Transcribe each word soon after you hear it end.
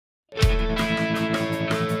Dude,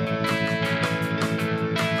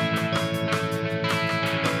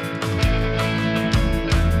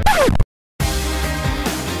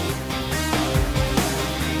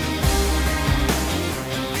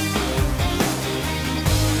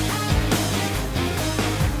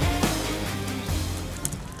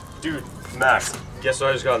 Max, guess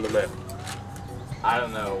what I just got in the mail? I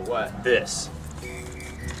don't know, what? This.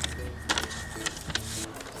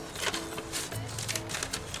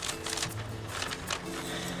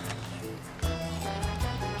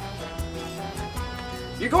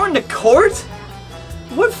 You're going to court?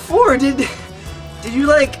 What for? Did you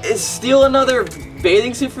like steal another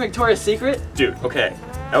bathing suit from Victoria's Secret? Dude, okay,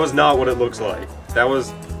 that was not what it looks like. That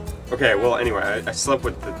was... Okay, well, anyway, I slept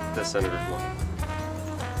with the senator's wife.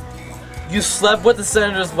 You slept with the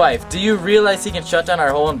senator's wife. Do you realize he can shut down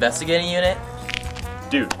our whole investigating unit?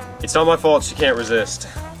 Dude, it's not my fault she can't resist.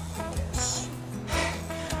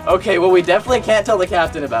 Okay, well we definitely can't tell the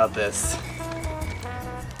captain about this.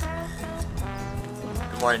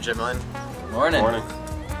 Good morning, gentlemen. Morning. Morning.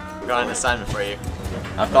 We got an assignment for you.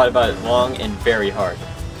 I've thought about it long and very hard.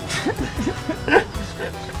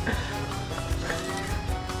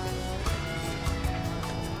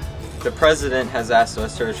 The president has asked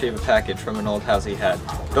us to retrieve a package from an old house he had.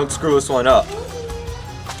 Don't screw this one up.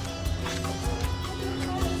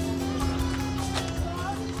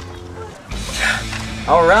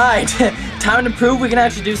 All right, time to prove we can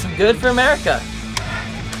actually do some good for America.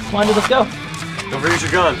 Come on, dude, let's go. Don't forget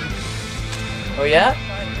your gun. Oh yeah?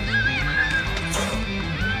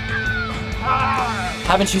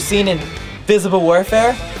 Haven't you seen Invisible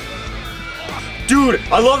Warfare? Dude,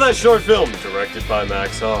 I love that short film. Directed by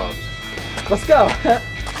Max Hobbs. Let's go.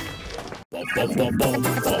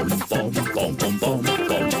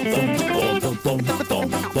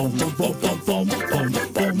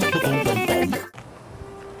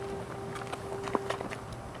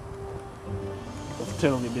 Let's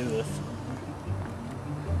totally do this.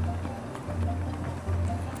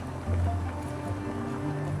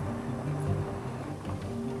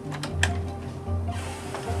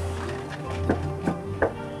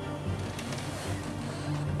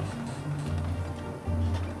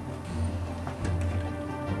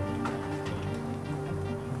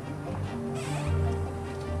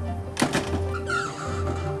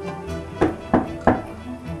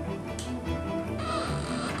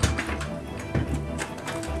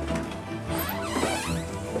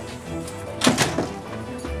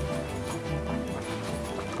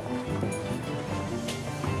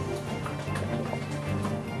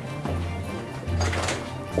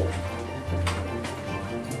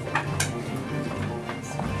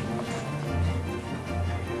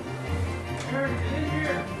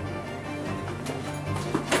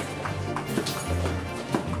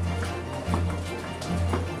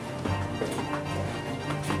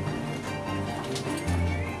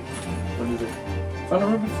 What is it? Found a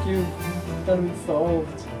Rubik's Cube. Gotta be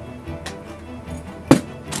solved.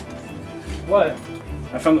 What?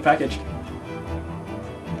 I found the package.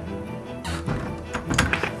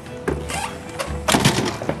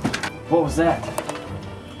 What was that?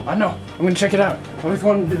 I know. I'm gonna check it out. I always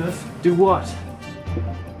wanted to do this. Do what?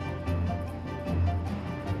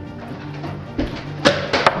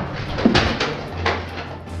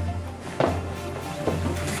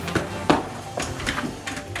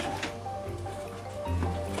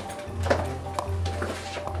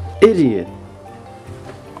 Idiot.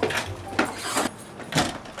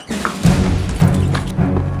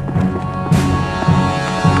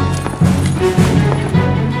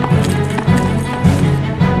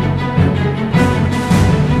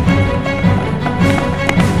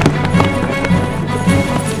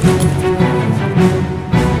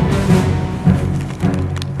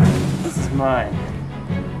 This is mine.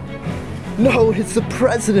 No, it's the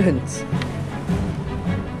president.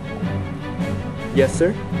 Yes,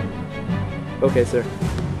 sir? Okay, sir.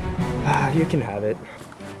 You can have it.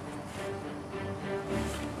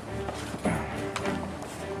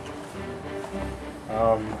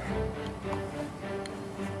 I'll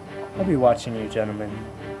be watching you, gentlemen,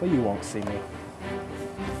 but you won't see me.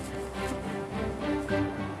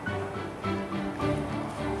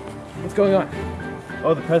 What's going on?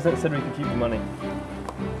 Oh, the president said we could keep the money.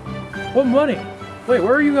 What money? Wait,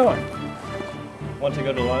 where are you going? Want to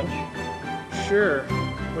go to lunch? Sure.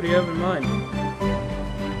 What do you have in mind?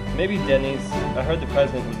 Maybe Denny's. I heard the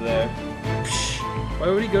president was there. Why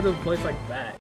would he go to a place like that?